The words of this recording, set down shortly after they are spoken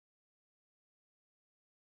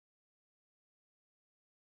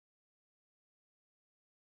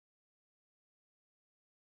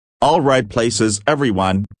All right places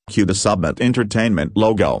everyone, cue the Summit Entertainment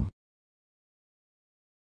logo.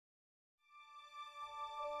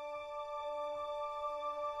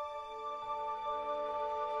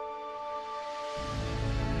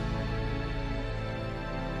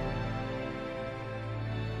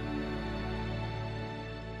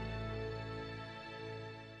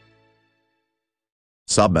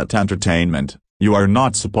 Summit Entertainment, you are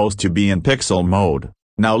not supposed to be in pixel mode.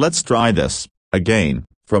 Now let's try this, again,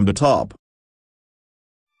 from the top.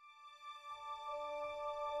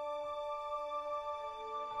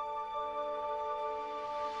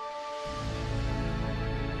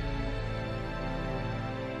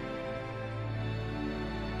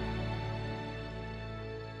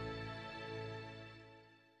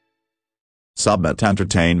 Summit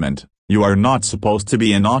Entertainment, you are not supposed to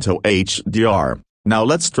be in auto HDR. Now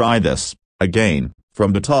let's try this, again,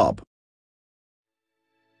 from the top.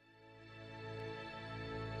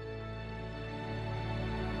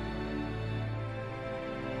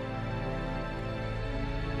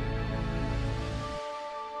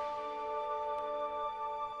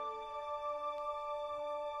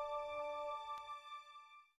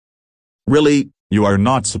 Really, you are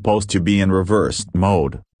not supposed to be in reversed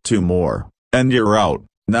mode. 2 more, and you're out.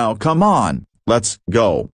 Now come on, let's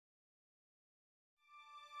go.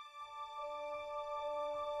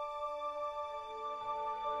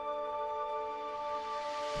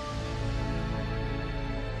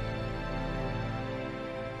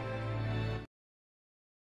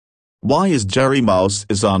 Why is Jerry Mouse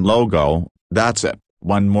is on logo? That's it,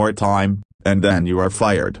 one more time, and then you are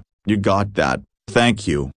fired. You got that, thank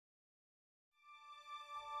you.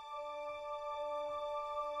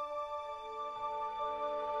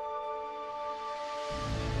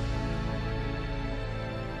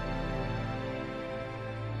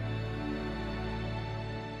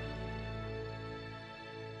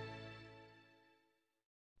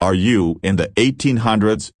 Are you in the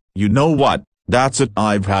 1800s? You know what? That's it,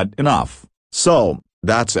 I've had enough. So,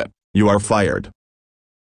 that's it, you are fired.